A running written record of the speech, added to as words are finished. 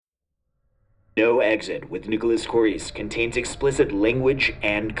No Exit with Nicholas Corris contains explicit language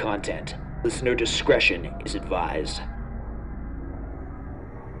and content. Listener discretion is advised.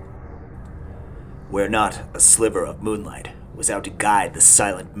 Where not a sliver of moonlight was out to guide the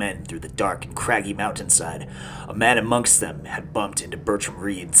silent men through the dark and craggy mountainside, a man amongst them had bumped into Bertram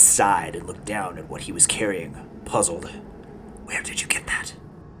Reed's side and looked down at what he was carrying, puzzled. "Where did you get that?"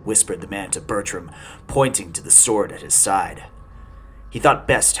 whispered the man to Bertram, pointing to the sword at his side. He thought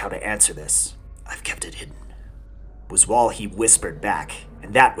best how to answer this. "I've kept it hidden," was all he whispered back,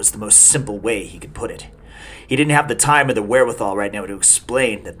 and that was the most simple way he could put it. He didn't have the time or the wherewithal right now to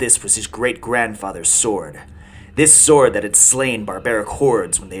explain that this was his great-grandfather's sword. This sword that had slain barbaric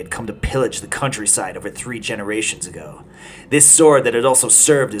hordes when they had come to pillage the countryside over 3 generations ago. This sword that had also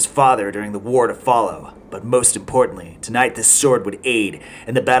served his father during the war to follow. But most importantly, tonight this sword would aid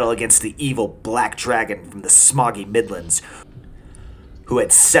in the battle against the evil Black Dragon from the smoggy Midlands, who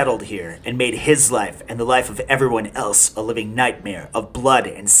had settled here and made his life and the life of everyone else a living nightmare of blood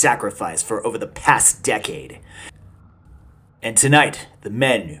and sacrifice for over the past decade. And tonight, the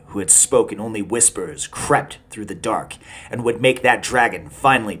men who had spoken only whispers crept through the dark and would make that dragon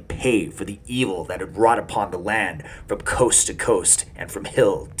finally pay for the evil that had wrought upon the land from coast to coast and from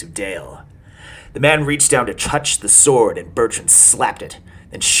hill to dale. The man reached down to touch the sword and Bertrand slapped it,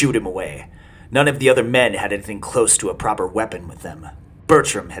 then shooed him away. None of the other men had anything close to a proper weapon with them.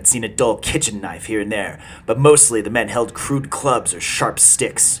 Bertram had seen a dull kitchen knife here and there, but mostly the men held crude clubs or sharp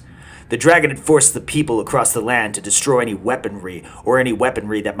sticks. The dragon had forced the people across the land to destroy any weaponry or any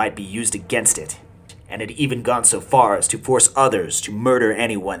weaponry that might be used against it, and had even gone so far as to force others to murder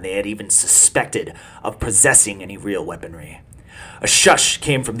anyone they had even suspected of possessing any real weaponry. A shush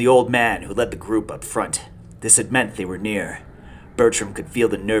came from the old man who led the group up front. This had meant they were near. Bertram could feel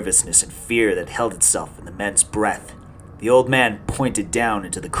the nervousness and fear that held itself in the men's breath. The old man pointed down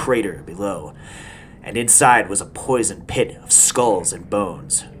into the crater below, and inside was a poison pit of skulls and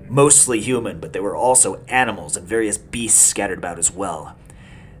bones. Mostly human, but there were also animals and various beasts scattered about as well.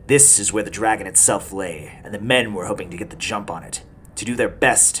 This is where the dragon itself lay, and the men were hoping to get the jump on it, to do their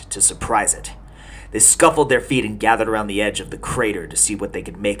best to surprise it. They scuffled their feet and gathered around the edge of the crater to see what they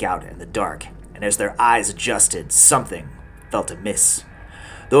could make out in the dark, and as their eyes adjusted, something felt amiss.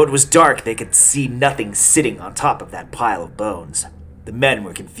 Though it was dark, they could see nothing sitting on top of that pile of bones. The men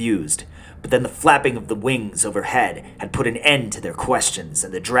were confused, but then the flapping of the wings overhead had put an end to their questions,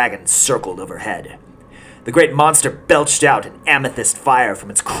 and the dragon circled overhead. The great monster belched out an amethyst fire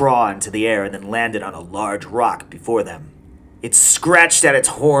from its craw into the air and then landed on a large rock before them. It scratched at its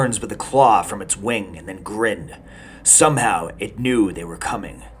horns with a claw from its wing and then grinned. Somehow it knew they were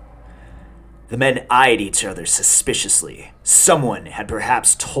coming. The men eyed each other suspiciously. Someone had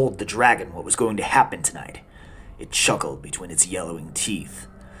perhaps told the dragon what was going to happen tonight. It chuckled between its yellowing teeth.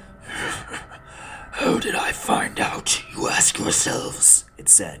 "How did I find out, you ask yourselves?" it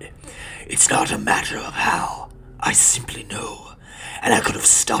said. "It's not a matter of how. I simply know, and I could have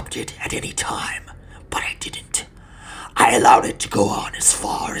stopped it at any time, but I didn't. I allowed it to go on as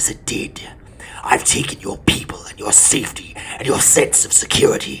far as it did. I've taken your people and your safety and your sense of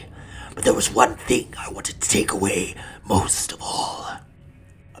security, but there was one thing I wanted to take away most of all."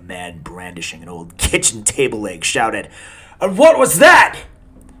 A man brandishing an old kitchen table leg shouted, "And what was that?"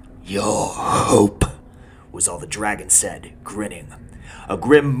 "Your hope," was all the dragon said, grinning. A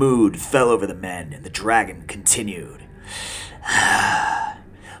grim mood fell over the men, and the dragon continued.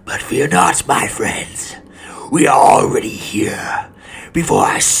 "But fear not, my friends. We are already here. Before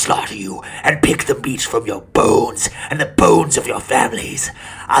I slaughter you and pick the meat from your bones and the bones of your families,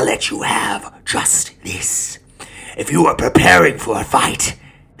 I'll let you have just this. If you are preparing for a fight,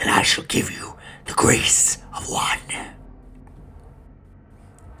 then I shall give you the grace of one."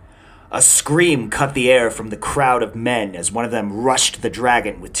 A scream cut the air from the crowd of men as one of them rushed the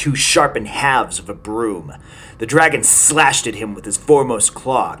dragon with 2 sharpened halves of a broom. The dragon slashed at him with his foremost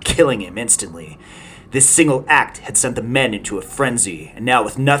claw, killing him instantly. This single act had sent the men into a frenzy, and now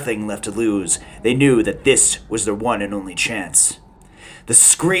with nothing left to lose, they knew that this was their one and only chance. The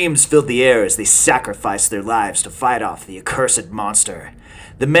screams filled the air as they sacrificed their lives to fight off the accursed monster.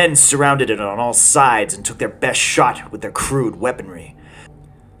 The men surrounded it on all sides and took their best shot with their crude weaponry.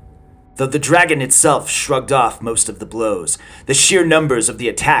 Though the dragon itself shrugged off most of the blows, the sheer numbers of the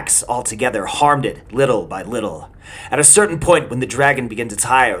attacks altogether harmed it little by little. At a certain point, when the dragon began to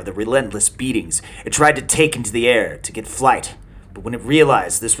tire of the relentless beatings, it tried to take into the air to get flight. But when it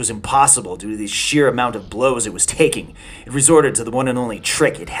realized this was impossible due to the sheer amount of blows it was taking, it resorted to the one and only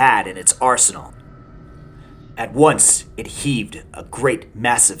trick it had in its arsenal. At once, it heaved a great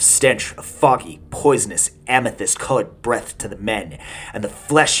massive stench of foggy, poisonous, amethyst-colored breath to the men, and the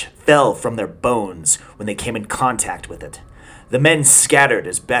flesh fell from their bones when they came in contact with it. The men scattered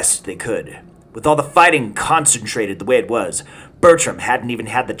as best they could. With all the fighting concentrated the way it was, Bertram hadn't even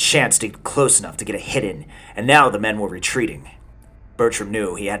had the chance to get close enough to get a hit in, and now the men were retreating. Bertram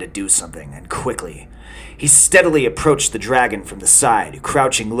knew he had to do something, and quickly. He steadily approached the dragon from the side,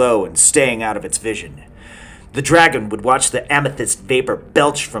 crouching low and staying out of its vision. The dragon would watch the amethyst vapor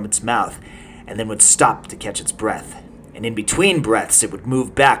belch from its mouth, and then would stop to catch its breath. And in between breaths, it would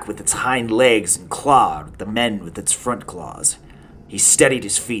move back with its hind legs and claw at the men with its front claws. He steadied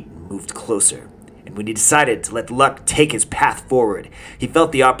his feet and moved closer, and when he decided to let luck take his path forward, he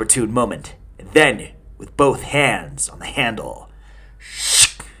felt the opportune moment, and then, with both hands on the handle,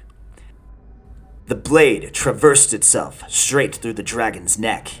 the blade traversed itself straight through the dragon's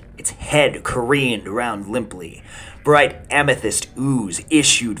neck. Its head careened around limply. Bright amethyst ooze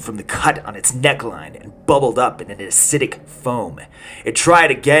issued from the cut on its neckline and bubbled up in an acidic foam. It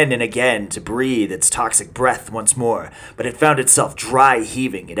tried again and again to breathe its toxic breath once more, but it found itself dry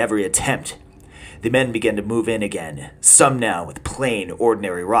heaving at every attempt. The men began to move in again, some now with plain,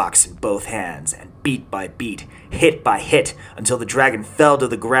 ordinary rocks in both hands, and beat by beat, hit by hit, until the dragon fell to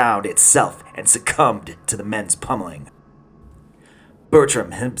the ground itself and succumbed to the men's pummeling.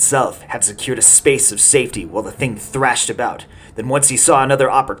 Bertram himself had secured a space of safety while the thing thrashed about. Then once he saw another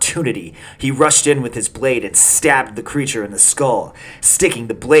opportunity, he rushed in with his blade and stabbed the creature in the skull, sticking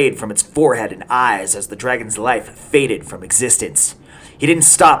the blade from its forehead and eyes as the dragon's life faded from existence. He didn't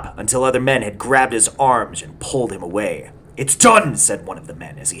stop until other men had grabbed his arms and pulled him away. "It's done," said one of the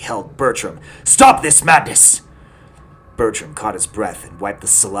men as he held Bertram. "Stop this madness!" Bertram caught his breath and wiped the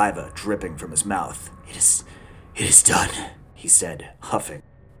saliva dripping from his mouth. It is done," he said, huffing.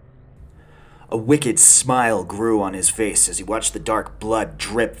 A wicked smile grew on his face as he watched the dark blood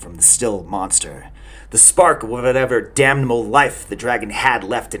drip from the still monster. The spark of whatever damnable life the dragon had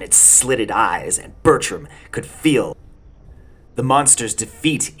left in its slitted eyes, and Bertram could feel the monster's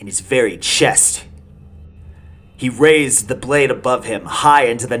defeat in his very chest. He raised the blade above him, high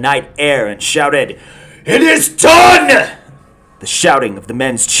into the night air, and shouted, "It is done!" The shouting of the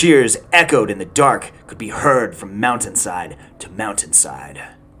men's cheers echoed in the dark, could be heard from mountainside to mountainside.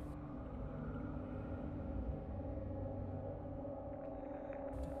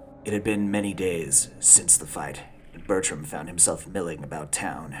 It had been many days since the fight, and Bertram found himself milling about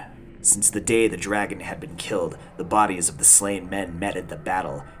town. Since the day the dragon had been killed, the bodies of the slain men met at the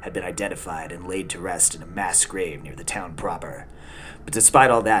battle had been identified and laid to rest in a mass grave near the town proper. But despite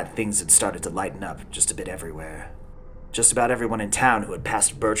all that, things had started to lighten up just a bit everywhere. Just about everyone in town who had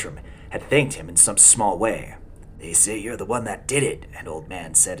passed Bertram had thanked him in some small way. "They say you're the one that did it," an old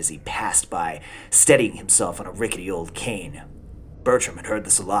man said as he passed by, steadying himself on a rickety old cane. Bertram had heard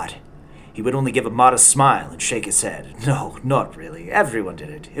this a lot. He would only give a modest smile and shake his head. "No, not really. Everyone did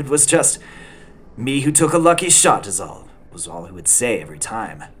it. It was just me who took a lucky shot is all," was all he would say every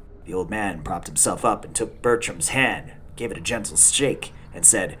time. The old man propped himself up and took Bertram's hand, gave it a gentle shake, and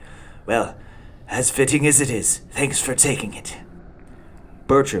said, "Well, as fitting as it is, thanks for taking it."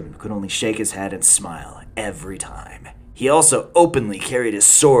 Bertram could only shake his head and smile every time. He also openly carried his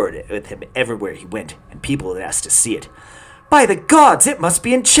sword with him everywhere he went, and people would ask to see it. "By the gods, it must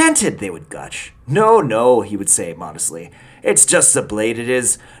be enchanted," they would gush. No, he would say modestly. "It's just a blade, it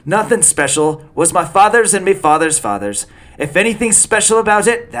is. Nothing special. Was my father's and me father's father's. If anything's special about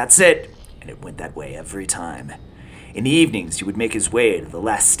it, that's it." And it went that way every time. In the evenings, he would make his way to the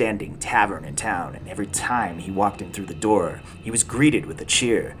last standing tavern in town, and every time he walked in through the door, he was greeted with a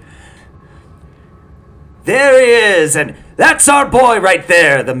cheer. "There he is, and that's our boy right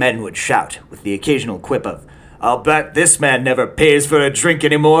there," the men would shout, with the occasional quip of, "I'll bet this man never pays for a drink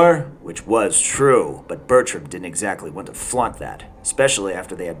anymore," which was true, but Bertram didn't exactly want to flaunt that, especially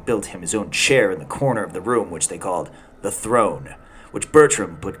after they had built him his own chair in the corner of the room, which they called the throne, which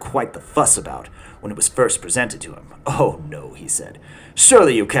Bertram put quite the fuss about when it was first presented to him. "Oh no," he said,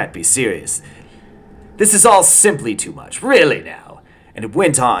 "surely you can't be serious. This is all simply too much, really now." And it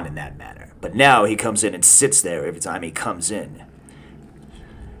went on in that manner, but now he comes in and sits there every time he comes in.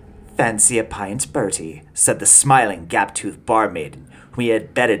 "Fancy a pint, Bertie," said the smiling, gap-toothed barmaid, whom he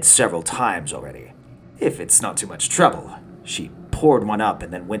had betted several times already. "If it's not too much trouble." She poured one up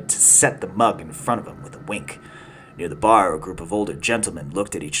and then went to set the mug in front of him with a wink. Near the bar, a group of older gentlemen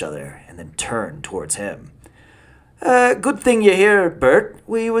looked at each other and then turned towards him. Good thing you're here, Bert.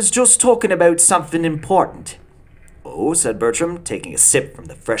 We was just talking about something important." "Oh," said Bertram, taking a sip from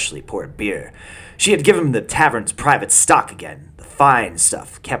the freshly poured beer. She had given him the tavern's private stock again, the fine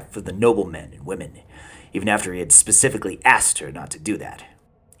stuff kept for the noblemen and women. even after he had specifically asked her not to do that.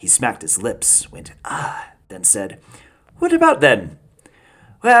 He smacked his lips, went, then said, "What about then?"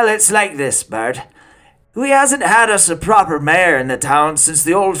 "Well, it's like this, Bert. We hasn't had us a proper mayor in the town since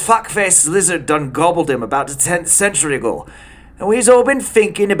the old fuck-faced lizard done gobbled him about the 10th century ago, and we's all been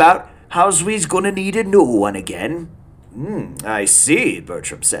thinking about how's we's gonna need a new one again." I see,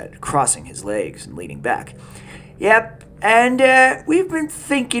 Bertram said, crossing his legs and leaning back. "Yep, and we've been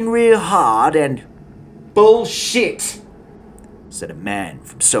thinking real hard and—" "Bullshit," said a man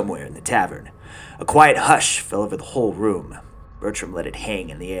from somewhere in the tavern. A quiet hush fell over the whole room. Bertram let it hang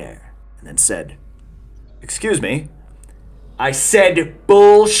in the air, and then said, "Excuse me?" "I said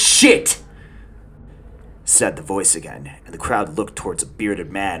bullshit," said the voice again, and the crowd looked towards a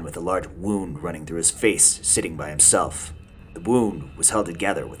bearded man with a large wound running through his face, sitting by himself. The wound was held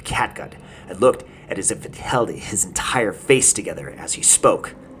together with catgut, and looked as if it held his entire face together as he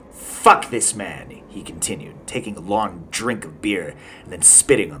spoke. "Fuck this man," he continued, taking a long drink of beer and then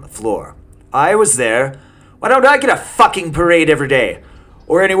spitting on the floor. "I was there. Why don't I get a fucking parade every day?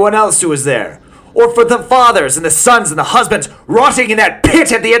 Or anyone else who was there? Or for the fathers and the sons and the husbands rotting in that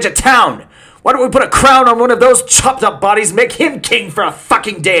pit at the edge of town? Why don't we put a crown on one of those chopped up bodies and make him king for a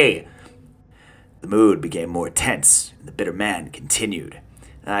fucking day?" The mood became more tense, and the bitter man continued.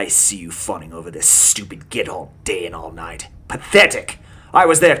 "I see you fawning over this stupid git all day and all night. Pathetic! I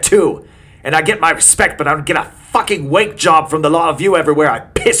was there too, and I get my respect, but I don't get a fucking wake job from the lot of you everywhere I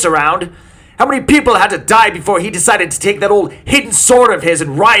piss around. How many people had to die before he decided to take that old hidden sword of his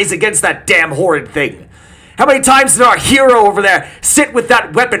and rise against that damn horrid thing? How many times did our hero over there sit with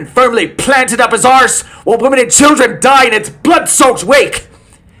that weapon firmly planted up his arse while women and children die in its blood-soaked wake?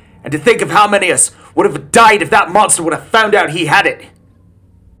 And to think of how many of us would have died if that monster would have found out he had it."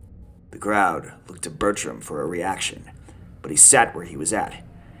 The crowd looked to Bertram for a reaction, but he sat where he was at,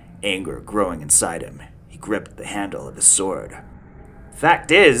 anger growing inside him. He gripped the handle of his sword.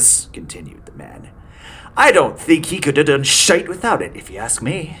 "Fact is," continued the man, "I don't think he could have done shite without it, if you ask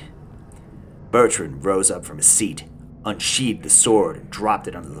me." Bertrand rose up from his seat, unsheathed the sword, and dropped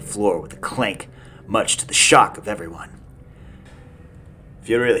it onto the floor with a clank, much to the shock of everyone. "If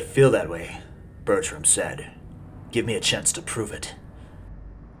you really feel that way," Bertram said, "give me a chance to prove it."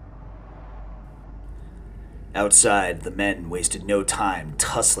 Outside, the men wasted no time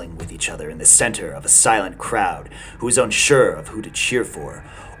tussling with each other in the center of a silent crowd who was unsure of who to cheer for,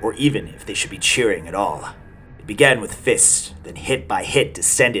 or even if they should be cheering at all. It began with fists, then hit by hit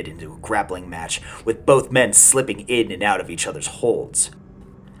descended into a grappling match, with both men slipping in and out of each other's holds.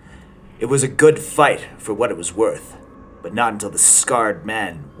 It was a good fight for what it was worth, but not until the scarred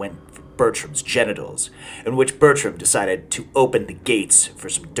man went for Bertram's genitals, in which Bertram decided to open the gates for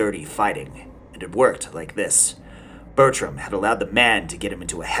some dirty fighting. And it worked like this. Bertram had allowed the man to get him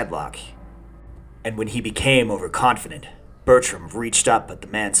into a headlock, and when he became overconfident, Bertram reached up at the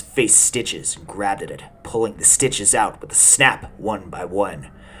man's face stitches and grabbed at it, pulling the stitches out with a snap one by one.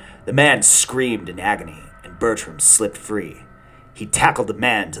 The man screamed in agony, and Bertram slipped free. He tackled the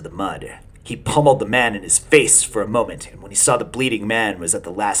man to the mud. He pummeled the man in his face for a moment, and when he saw the bleeding man was at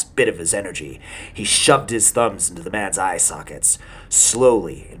the last bit of his energy, he shoved his thumbs into the man's eye sockets,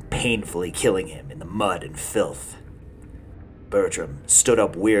 slowly and painfully killing him in the mud and filth. Bertram stood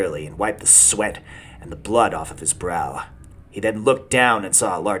up wearily and wiped the sweat and the blood off of his brow. He then looked down and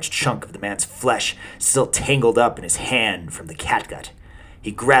saw a large chunk of the man's flesh still tangled up in his hand from the catgut.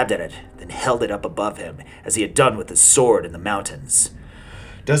 He grabbed at it, then held it up above him, as he had done with his sword in the mountains.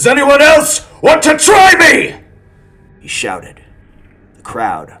 "Does anyone else want to try me?" he shouted. The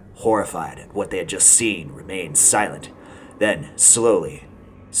crowd, horrified at what they had just seen, remained silent. Then, slowly,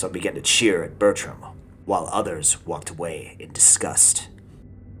 some began to cheer at Bertram, while others walked away in disgust.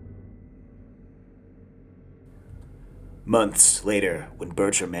 Months later, when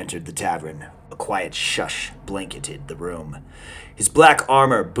Bertram entered the tavern, a quiet shush blanketed the room. His black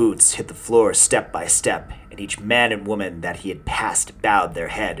armor boots hit the floor step by step, and each man and woman that he had passed bowed their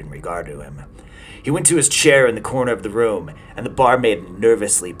head in regard to him. He went to his chair in the corner of the room, and the barmaid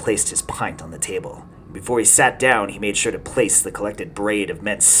nervously placed his pint on the table. Before he sat down, he made sure to place the collected braid of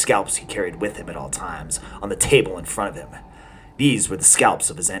men's scalps he carried with him at all times on the table in front of him. These were the scalps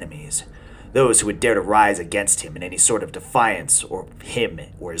of his enemies, those who would dare to rise against him in any sort of defiance or him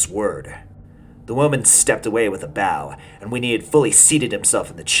or his word. The woman stepped away with a bow, and when he had fully seated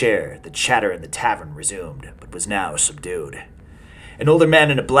himself in the chair, the chatter in the tavern resumed, but was now subdued. An older man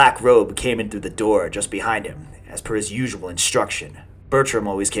in a black robe came in through the door just behind him, as per his usual instruction. Bertram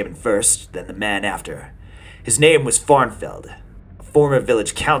always came in first, then the man after. His name was Farnfeld, a former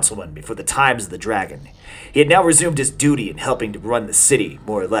village councilman before the times of the dragon. He had now resumed his duty in helping to run the city,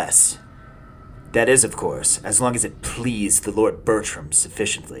 more or less. That is, of course, as long as it pleased the Lord Bertram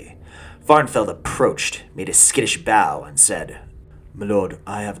sufficiently. Farnfeld approached, made a skittish bow, and said, "My lord,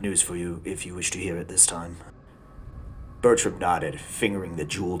 I have news for you, if you wish to hear it this time." Bertram nodded, fingering the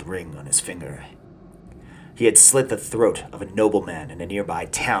jeweled ring on his finger. He had slit the throat of a nobleman in a nearby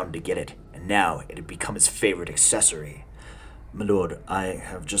town to get it, and now it had become his favorite accessory. "My lord, I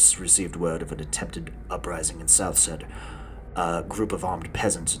have just received word of an attempted uprising in Southside. A group of armed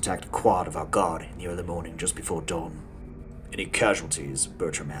peasants attacked a quad of our guard in the early morning just before dawn." "Any casualties?"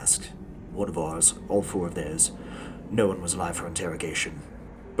 Bertram asked. "One of ours, all 4 of theirs. No one was alive for interrogation."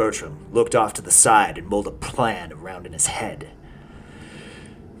 Bertram looked off to the side and mulled a plan around in his head.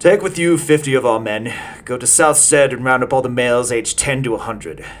 "Take with you 50 of our men. Go to Southstead and round up all the males aged 10 to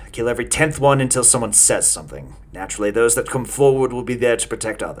 100. Kill every 10th one until someone says something. Naturally, those that come forward will be there to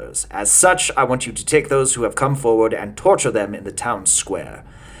protect others. As such, I want you to take those who have come forward and torture them in the town square.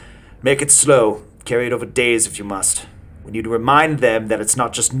 Make it slow. Carry it over days if you must. We need to remind them that it's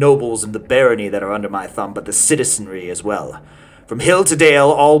not just nobles and the barony that are under my thumb, but the citizenry as well. From hill to dale,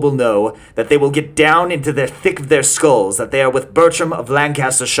 all will know that they will get down into the thick of their skulls that they are with Bertram of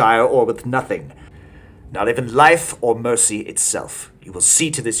Lancastershire or with nothing. Not even life or mercy itself. You will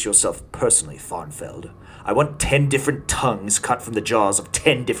see to this yourself personally, Farnfeld. I want 10 different tongues cut from the jaws of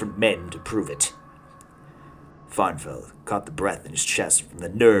 10 different men to prove it." Farnfeld caught the breath in his chest from the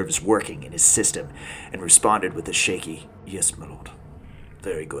nerves working in his system and responded with a shaky, "Yes, my lord."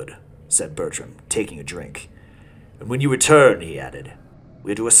 "Very good," said Bertram, taking a drink. "And when you return," he added,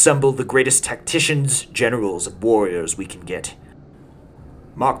 "we are to assemble the greatest tacticians, generals, and warriors we can get.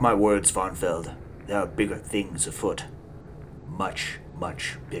 Mark my words, Farnfeld, there are bigger things afoot. Much,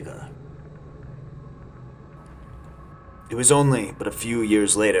 much bigger." It was only but a few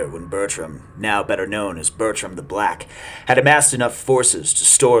years later when Bertram, now better known as Bertram the Black, had amassed enough forces to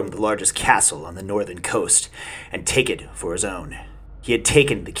storm the largest castle on the northern coast and take it for his own. He had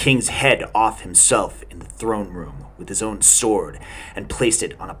taken the king's head off himself in the throne room with his own sword and placed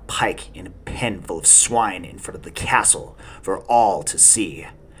it on a pike in a pen full of swine in front of the castle for all to see.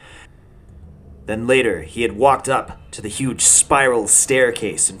 Then later, he had walked up to the huge spiral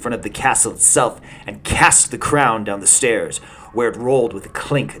staircase in front of the castle itself and cast the crown down the stairs, where it rolled with a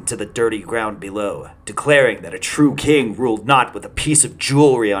clink into the dirty ground below, declaring that a true king ruled not with a piece of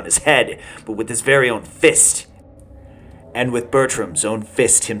jewelry on his head, but with his very own fist. And with Bertram's own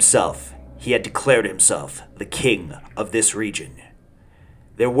fist himself, he had declared himself the king of this region.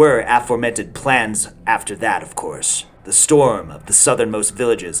 There were aforementioned plans after that, of course. The storm of the southernmost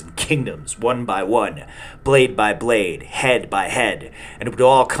villages and kingdoms, one by one, blade by blade, head by head, and it would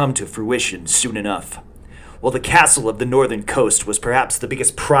all come to fruition soon enough. While the castle of the northern coast was perhaps the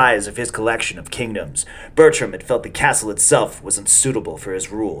biggest prize of his collection of kingdoms, Bertram had felt the castle itself was unsuitable for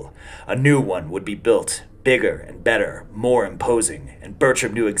his rule. A new one would be built, bigger and better, more imposing, and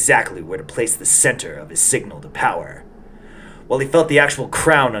Bertram knew exactly where to place the center of his signal to power. While he felt the actual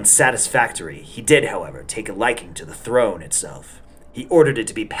crown unsatisfactory, he did, however, take a liking to the throne itself. He ordered it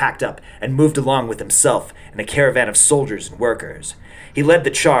to be packed up and moved along with himself and a caravan of soldiers and workers. He led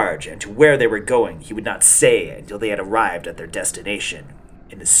the charge, and to where they were going he would not say until they had arrived at their destination,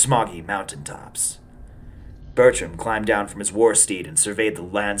 in the smoggy mountaintops. Bertram climbed down from his war steed and surveyed the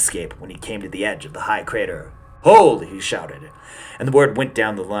landscape when he came to the edge of the high crater. "Hold!" he shouted, and the word went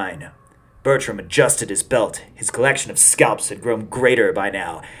down the line. Bertram adjusted his belt. His collection of scalps had grown greater by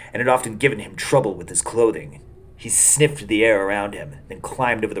now, and had often given him trouble with his clothing. He sniffed the air around him, then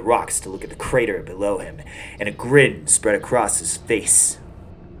climbed over the rocks to look at the crater below him, and a grin spread across his face.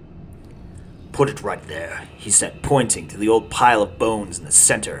 "Put it right there," he said, pointing to the old pile of bones in the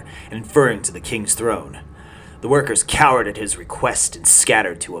center and inferring to the king's throne. The workers cowered at his request and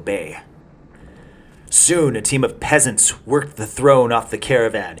scattered to obey. Soon, a team of peasants worked the throne off the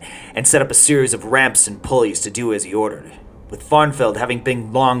caravan and set up a series of ramps and pulleys to do as he ordered. With Farnfeld having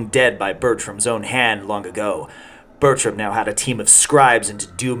been long dead by Bertram's own hand long ago, Bertram now had a team of scribes and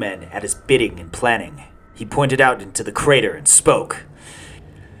to-do men at his bidding and planning. He pointed out into the crater and spoke.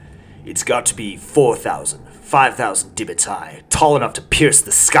 "It's got to be 4,000, 5,000 divots high, tall enough to pierce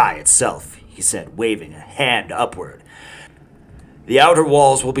the sky itself," he said, waving a hand upward. "The outer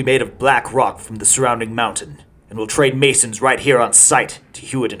walls will be made of black rock from the surrounding mountain, and we'll trade masons right here on site to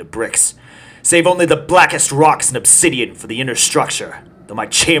hew it into bricks. Save only the blackest rocks and obsidian for the inner structure. Though my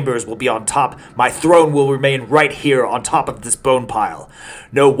chambers will be on top, my throne will remain right here on top of this bone pile.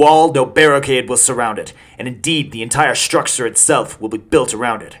 No wall, no barricade will surround it, and indeed the entire structure itself will be built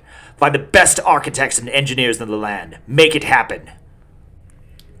around it. Find the best architects and engineers in the land. Make it happen."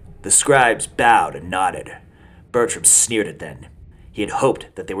 The scribes bowed and nodded. Bertram sneered at them. He had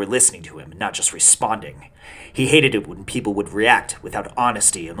hoped that they were listening to him and not just responding. He hated it when people would react without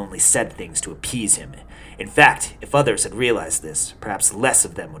honesty and only said things to appease him. In fact, if others had realized this, perhaps less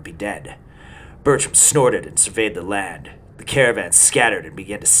of them would be dead. Bertram snorted and surveyed the land. The caravan scattered and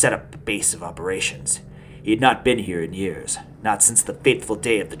began to set up the base of operations. He had not been here in years, not since the fateful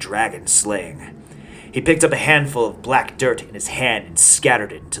day of the dragon slaying. He picked up a handful of black dirt in his hand and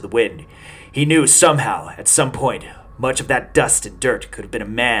scattered it into the wind. He knew somehow, at some point, much of that dust and dirt could have been a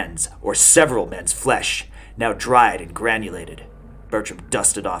man's or several men's flesh, now dried and granulated. Bertram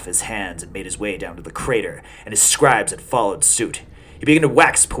dusted off his hands and made his way down to the crater, and his scribes had followed suit. He began to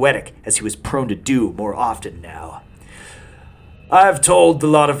wax poetic, as he was prone to do more often now. "I've told the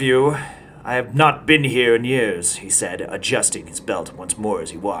lot of you. I have not been here in years," he said, adjusting his belt once more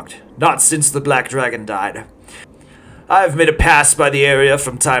as he walked. "Not since the Black Dragon died. I've made a pass by the area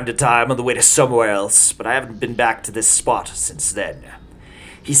from time to time on the way to somewhere else, but I haven't been back to this spot since then."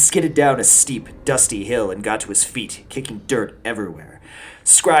 He skidded down a steep, dusty hill and got to his feet, kicking dirt everywhere.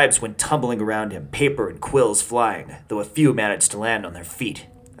 Scribes went tumbling around him, paper and quills flying, though a few managed to land on their feet.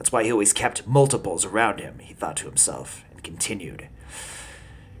 That's why he always kept multiples around him, he thought to himself, and continued.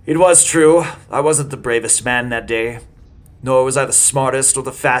 "It was true. I wasn't the bravest man that day, nor was I the smartest or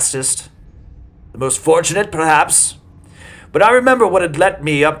the fastest. The most fortunate, perhaps. But I remember what had led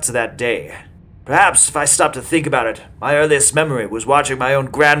me up to that day. Perhaps, if I stopped to think about it, my earliest memory was watching my own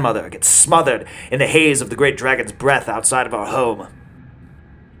grandmother get smothered in the haze of the great dragon's breath outside of our home.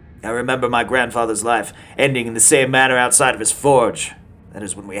 I remember my grandfather's life ending in the same manner outside of his forge. That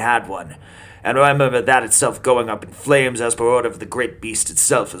is when we had one. And I remember that itself going up in flames as per order of the great beast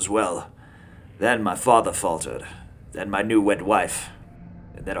itself as well. Then my father faltered. Then my new wed wife.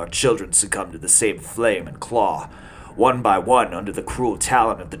 And then our children succumbed to the same flame and claw. One by one, under the cruel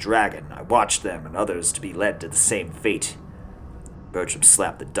talon of the dragon, I watched them and others to be led to the same fate." Bertram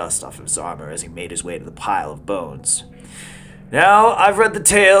slapped the dust off his armor as he made his way to the pile of bones. "Now, I've read the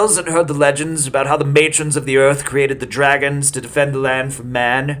tales and heard the legends about how the matrons of the earth created the dragons to defend the land from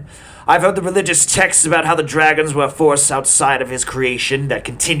man. I've heard the religious texts about how the dragons were a force outside of his creation that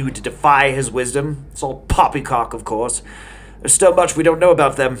continued to defy his wisdom. It's all poppycock, of course. There's still much we don't know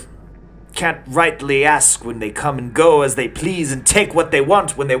about them. Can't rightly ask when they come and go as they please and take what they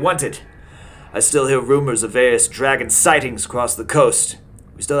want when they want it. I still hear rumors of various dragon sightings across the coast.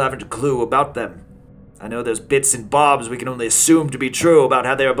 We still haven't a clue about them. I know there's bits and bobs we can only assume to be true about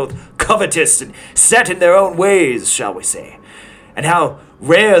how they are both covetous and set in their own ways, shall we say, and how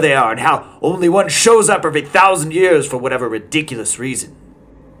rare they are and how only one shows up every 1,000 years for whatever ridiculous reason."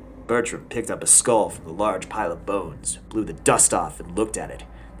 Bertram picked up a skull from the large pile of bones, blew the dust off and looked at it,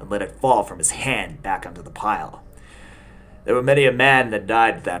 and let it fall from his hand back onto the pile. "There were many a man that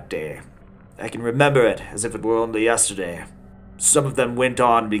died that day. I can remember it as if it were only yesterday. Some of them went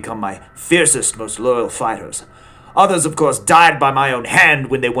on to become my fiercest, most loyal fighters. Others, of course, died by my own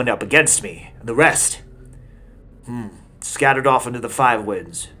hand when they went up against me, and the rest, scattered off into the five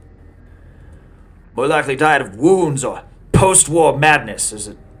winds. More likely died of wounds or post-war madness, as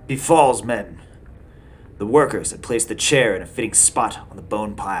it befalls men." The workers had placed the chair in a fitting spot on the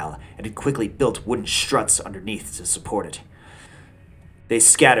bone pile and had quickly built wooden struts underneath to support it. They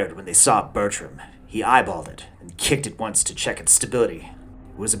scattered when they saw Bertram. He eyeballed it and kicked it once to check its stability.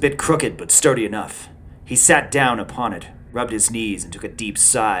 It was a bit crooked but sturdy enough. He sat down upon it, rubbed his knees, and took a deep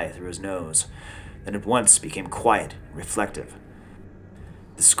sigh through his nose, then at once became quiet and reflective.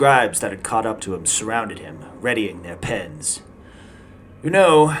 The scribes that had caught up to him surrounded him, readying their pens. "You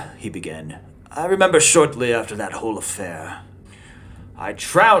know," he began, "I remember shortly after that whole affair, I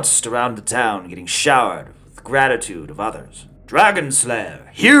trounced around the town getting showered with the gratitude of others. Dragon Slayer,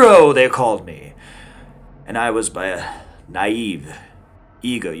 hero they called me. And I was by a naive,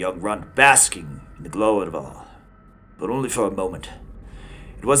 eager young runt basking in the glow of it all. But only for a moment.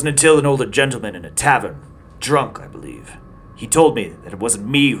 It wasn't until an older gentleman in a tavern, drunk I believe, he told me that it wasn't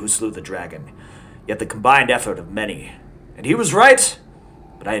me who slew the dragon, yet the combined effort of many. And he was right.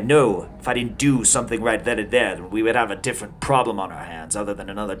 But I know if I didn't do something right then and there, then we would have a different problem on our hands other than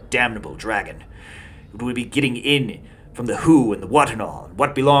another damnable dragon. It would be getting in from the who and the what and all, and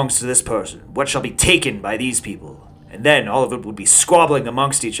what belongs to this person, what shall be taken by these people. And then all of it would be squabbling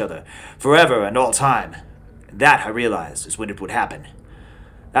amongst each other, forever and all time. And that, I realized, is when it would happen.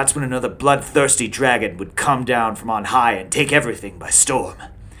 That's when another bloodthirsty dragon would come down from on high and take everything by storm.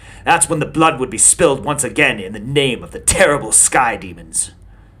 That's when the blood would be spilled once again in the name of the terrible sky demons."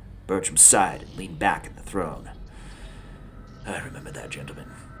 Bertram sighed and leaned back in the throne. "I remember that, gentleman.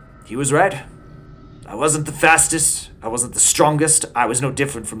 He was right. I wasn't the fastest, I wasn't the strongest, I was no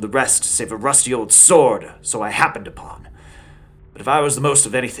different from the rest, save a rusty old sword, so I happened upon. But if I was the most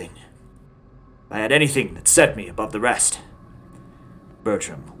of anything, if I had anything that set me above the rest.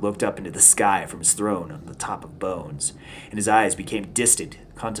 Bertram looked up into the sky from his throne on the top of Bones, and his eyes became distant,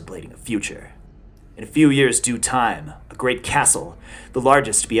 contemplating a future. In a few years' due time, a great castle, the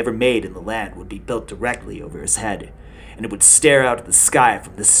largest to be ever made in the land, would be built directly over his head, and it would stare out at the sky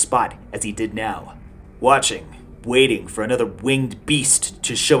from this spot as he did now, watching, waiting for another winged beast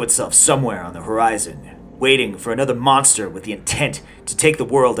to show itself somewhere on the horizon, waiting for another monster with the intent to take the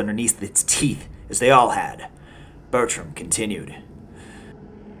world underneath its teeth, as they all had. Bertram continued.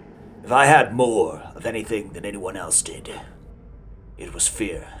 If I had more of anything than anyone else did, it was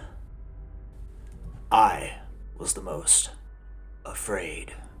fear. I was the most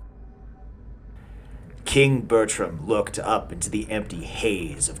afraid. King Bertram looked up into the empty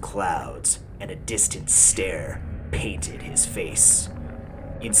haze of clouds, and a distant stare painted his face.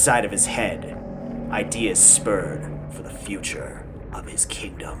 Inside of his head, ideas spurred for the future of his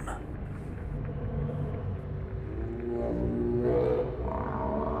kingdom.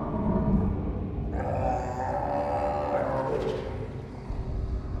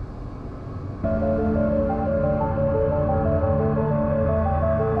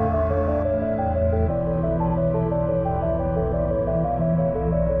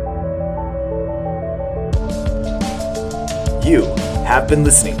 You have been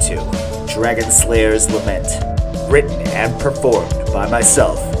listening to Dragon Slayer's Lament, written and performed by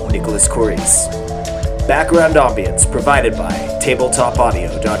myself, Nicholas Corris. Background ambience provided by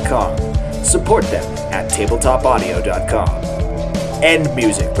tabletopaudio.com. Support them at tabletopaudio.com. End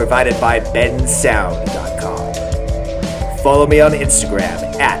music provided by bensound.com. Follow me on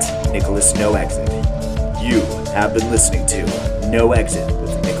Instagram at NicholasNoExit. You have been listening to No Exit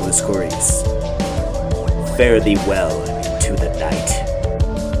with Nicholas Corris. Fare thee well into the night.